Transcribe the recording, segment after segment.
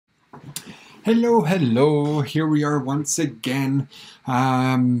Hello, here we are once again,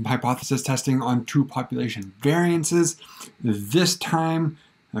 hypothesis testing on two population variances. This time,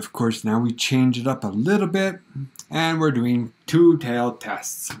 of course, now we change it up a little bit, and we're doing two-tailed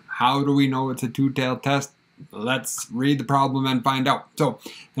tests. How do we know it's a two-tailed test? Let's read the problem and find out. So,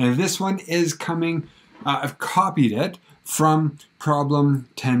 this one is coming, I've copied it from problem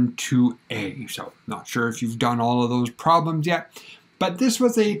 10.2a. So, not sure if you've done all of those problems yet. But this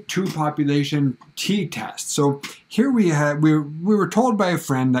was a two-population t-test. So here we were told by a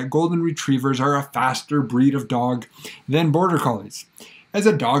friend that golden retrievers are a faster breed of dog than border collies. As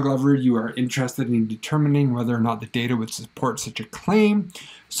a dog lover, you are interested in determining whether or not the data would support such a claim.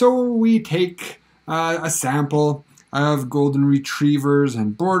 So we take a sample of golden retrievers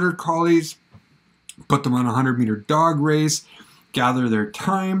and border collies, put them on a 100-meter dog race, gather their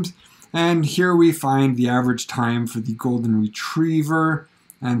times, and here we find the average time for the golden retriever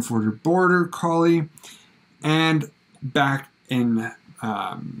and for the border collie. And back in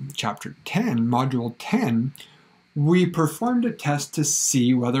chapter 10, module 10, we performed a test to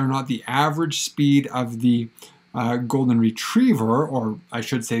see whether or not the average speed of the golden retriever, or I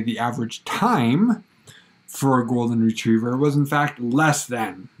should say the average time for a golden retriever, was in fact less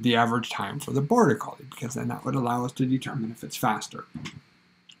than the average time for the border collie, because then that would allow us to determine if it's faster.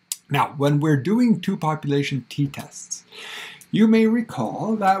 Now, when we're doing two population t-tests, you may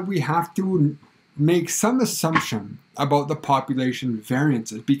recall that we have to make some assumption about the population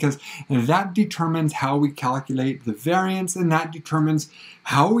variances, because that determines how we calculate the variance, and that determines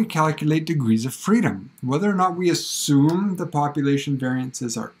how we calculate degrees of freedom, whether or not we assume the population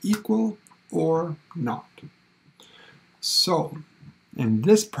variances are equal or not. So, in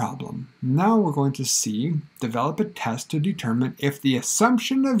this problem, now we're going to develop a test to determine if the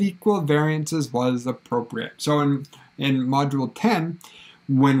assumption of equal variances was appropriate. So in module 10,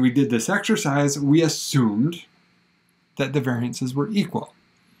 when we did this exercise, we assumed that the variances were equal.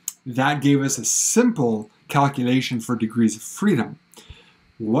 That gave us a simple calculation for degrees of freedom.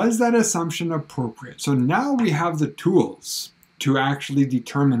 Was that assumption appropriate? So now we have the tools to actually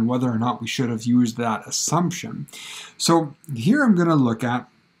determine whether or not we should have used that assumption. So here I'm going to look at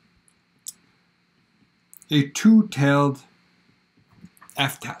a two-tailed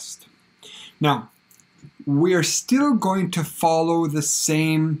f-test. Now, we are still going to follow the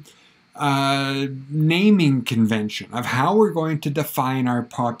same naming convention of how we're going to define our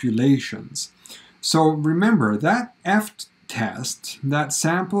populations. So remember, that f-test, that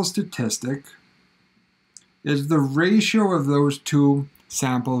sample statistic, is the ratio of those two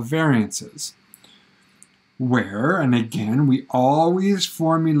sample variances, where, and again, we always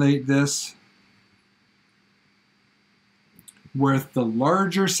formulate this with the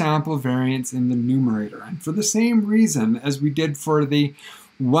larger sample variance in the numerator. And for the same reason as we did for the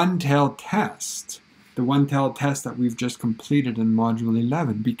one-tailed test, the one-tailed test that we've just completed in Module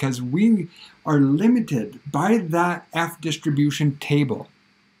 11, because we are limited by that F distribution table,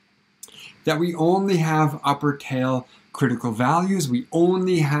 that we only have upper tail critical values, we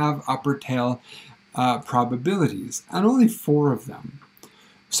only have upper tail probabilities, and only 4 of them.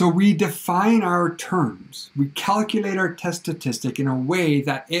 So we define our terms, we calculate our test statistic in a way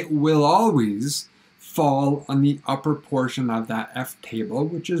that it will always fall on the upper portion of that F table,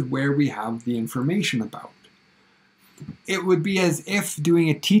 which is where we have the information about. It would be as if doing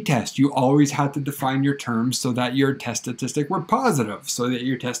a t-test, you always had to define your terms so that your test statistic were positive, so that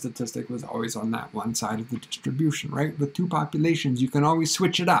your test statistic was always on that one side of the distribution, right? With two populations, you can always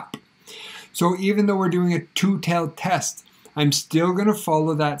switch it up. So even though we're doing a two-tailed test, I'm still going to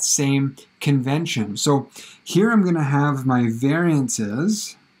follow that same convention. So here I'm going to have my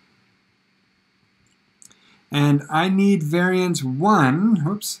variances, and I need variance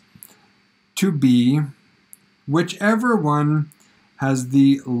 1, to be whichever one has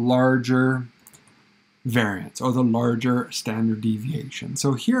the larger variance, or the larger standard deviation.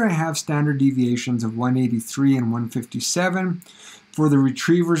 So here I have standard deviations of 183 and 157 for the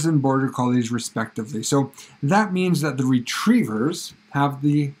retrievers and border collies respectively. So that means that the retrievers have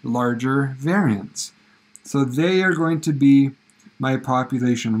the larger variance. So they are going to be my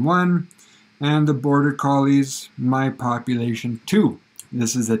population 1, and the border collies my population 2.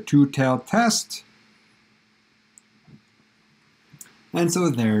 This is a two-tailed test. And so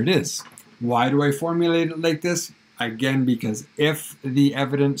there it is. Why do I formulate it like this? Again, because if the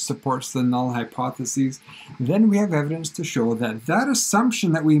evidence supports the null hypotheses, then we have evidence to show that that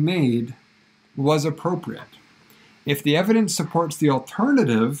assumption that we made was appropriate. If the evidence supports the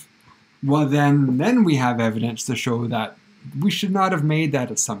alternative, well then we have evidence to show that we should not have made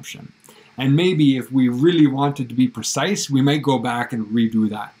that assumption. And maybe if we really wanted to be precise, we might go back and redo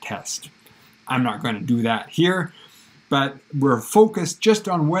that test. I'm not going to do that here, but we're focused just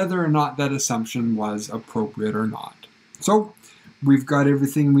on whether or not that assumption was appropriate or not. So we've got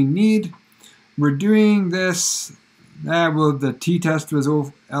everything we need. We're doing this, well, the t-test was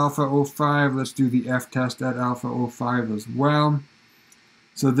alpha 05. Let's do the f-test at alpha 05 as well.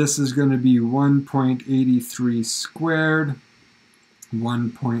 So this is going to be 1.83 squared,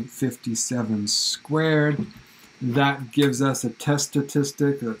 1.57 squared. That gives us a test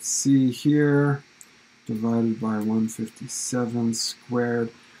statistic. Let's see here, divided by 157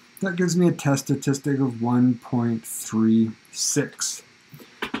 squared. That gives me a test statistic of 1.36.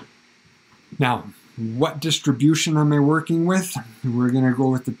 Now, what distribution am I working with? We're going to go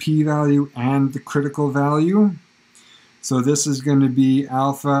with the p-value and the critical value. So this is going to be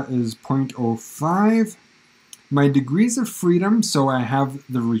alpha is 0.05. My degrees of freedom, so I have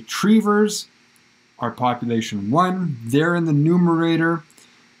the retrievers, are population 1. They're in the numerator.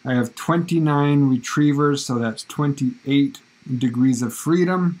 I have 29 retrievers, so that's 28 degrees of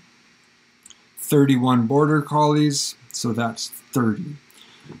freedom. 31 border collies, so that's 30.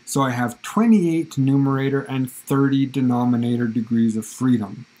 So I have 28 numerator and 30 denominator degrees of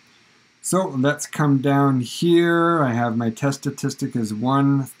freedom. So let's come down here. I have my test statistic is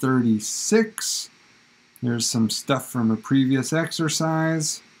 136. There's some stuff from a previous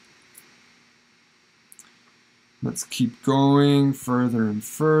exercise. Let's keep going further and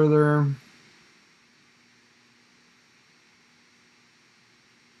further.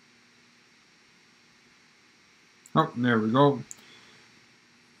 Oh, there we go.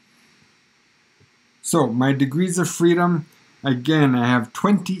 So my degrees of freedom, again, I have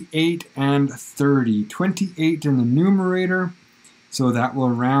 28 and 30. 28 in the numerator, so that will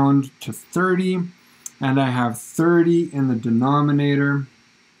round to 30. And I have 30 in the denominator.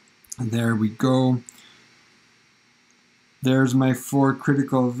 There we go. There's my 4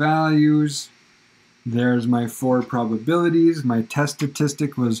 critical values. There's my 4 probabilities. My test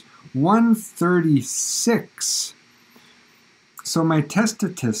statistic was 136. So my test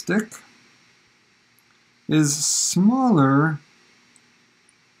statistic is smaller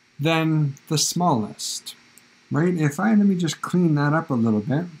than the smallest, right? Let me just clean that up a little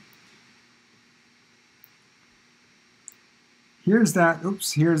bit. Here's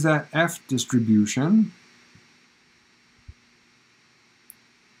that F distribution.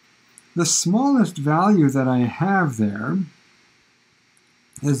 The smallest value that I have there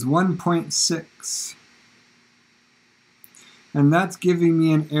is 1.6. And that's giving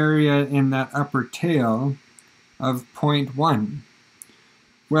me an area in that upper tail of 0.1.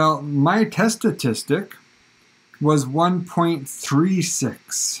 Well, my test statistic was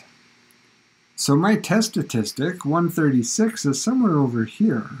 1.36. So my test statistic, 136, is somewhere over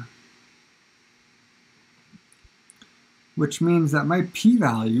here. Which means that my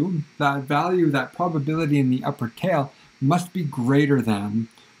p-value, that probability in the upper tail, must be greater than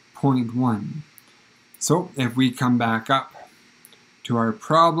 0.1. So if we come back up to our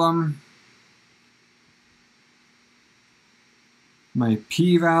problem, my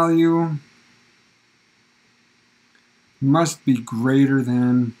p-value must be greater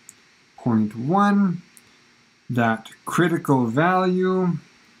than 0.1. That critical value,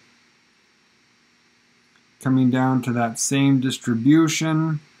 coming down to that same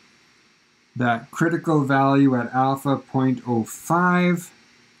distribution, that critical value at alpha 0.05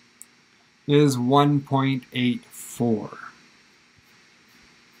 is 1.84.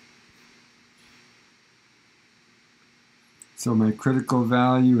 So my critical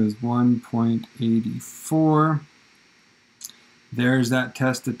value is 1.84. There's that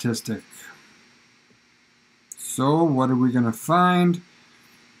test statistic. So what are we going to find?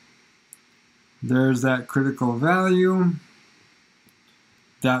 There's that critical value.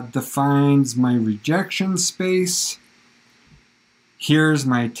 That defines my rejection space. Here's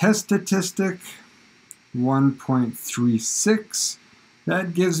my test statistic, 1.36.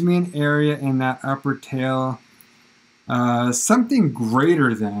 That gives me an area in that upper tail, something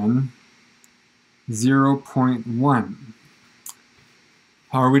greater than 0.1.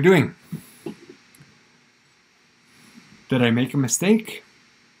 How are we doing? Did I make a mistake?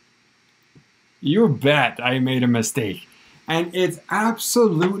 You bet I made a mistake. And it's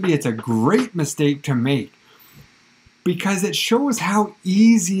a great mistake to make because it shows how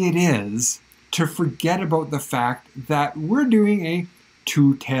easy it is to forget about the fact that we're doing a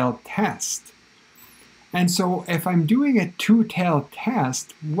two-tailed test. And so if I'm doing a two-tailed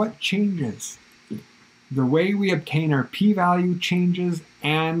test, what changes? The way we obtain our p-value changes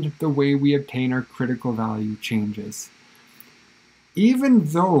and the way we obtain our critical value changes. Even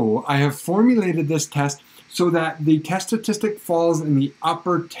though I have formulated this test so that the test statistic falls in the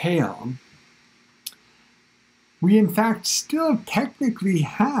upper tail, we in fact still technically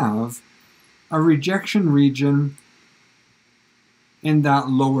have a rejection region in that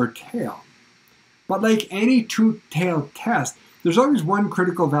lower tail. But like any two-tailed test, there's always one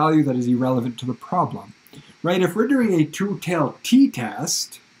critical value that is irrelevant to the problem, right? If we're doing a two-tailed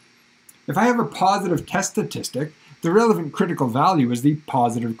t-test, if I have a positive test statistic, the relevant critical value is the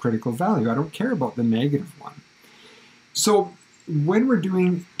positive critical value. I don't care about the negative one. So when we're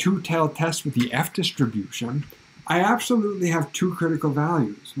doing two-tailed tests with the F distribution, I absolutely have two critical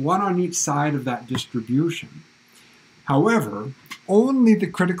values, one on each side of that distribution. However, only the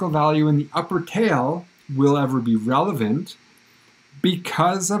critical value in the upper tail will ever be relevant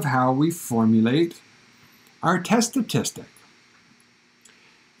because of how we formulate our test statistic.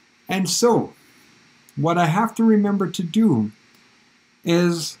 And so, what I have to remember to do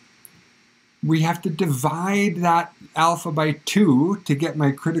is we have to divide that alpha by 2 to get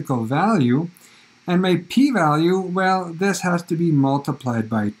my critical value. And my p-value, well, this has to be multiplied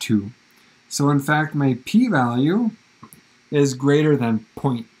by 2. So in fact, my p-value is greater than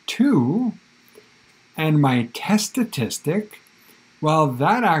 0.2. And my test statistic, well,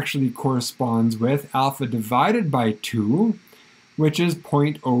 that actually corresponds with alpha divided by 2, which is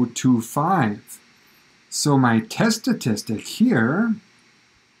 0.025. So my test statistic here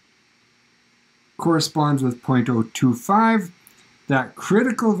corresponds with 0.025, that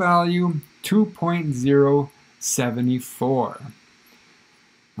critical value 2.074.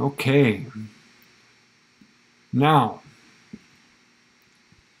 Okay, now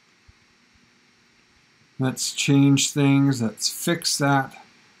let's change things. Let's fix that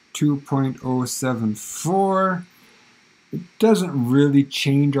 2.074. It doesn't really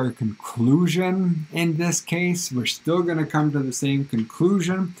change our conclusion in this case. We're still going to come to the same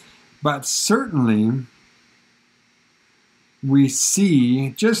conclusion, but certainly we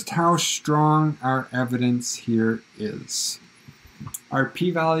see just how strong our evidence here is. Our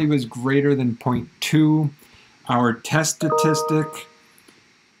p-value is greater than 0.2. Our test statistic,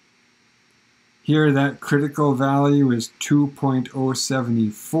 here that critical value is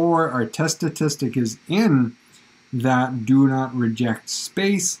 2.074. Our test statistic is in that do not reject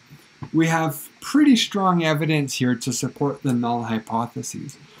space. We have pretty strong evidence here to support the null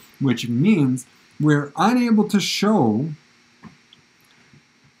hypotheses, which means we're unable to show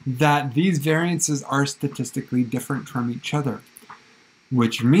that these variances are statistically different from each other,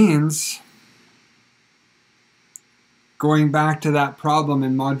 which means, going back to that problem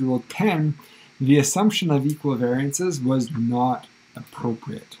in Module 10, the assumption of equal variances was not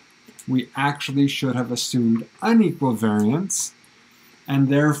appropriate. We actually should have assumed unequal variance, and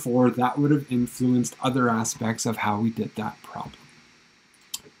therefore that would have influenced other aspects of how we did that problem.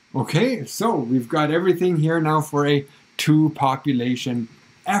 Okay, so we've got everything here now for a two-population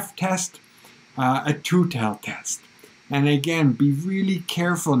F test, a two-tail test. And again, be really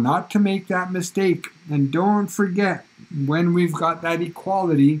careful not to make that mistake. And don't forget, when we've got that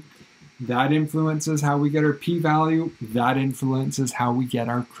equality, that influences how we get our p-value. That influences how we get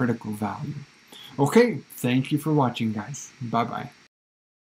our critical value. Okay, thank you for watching, guys. Bye-bye.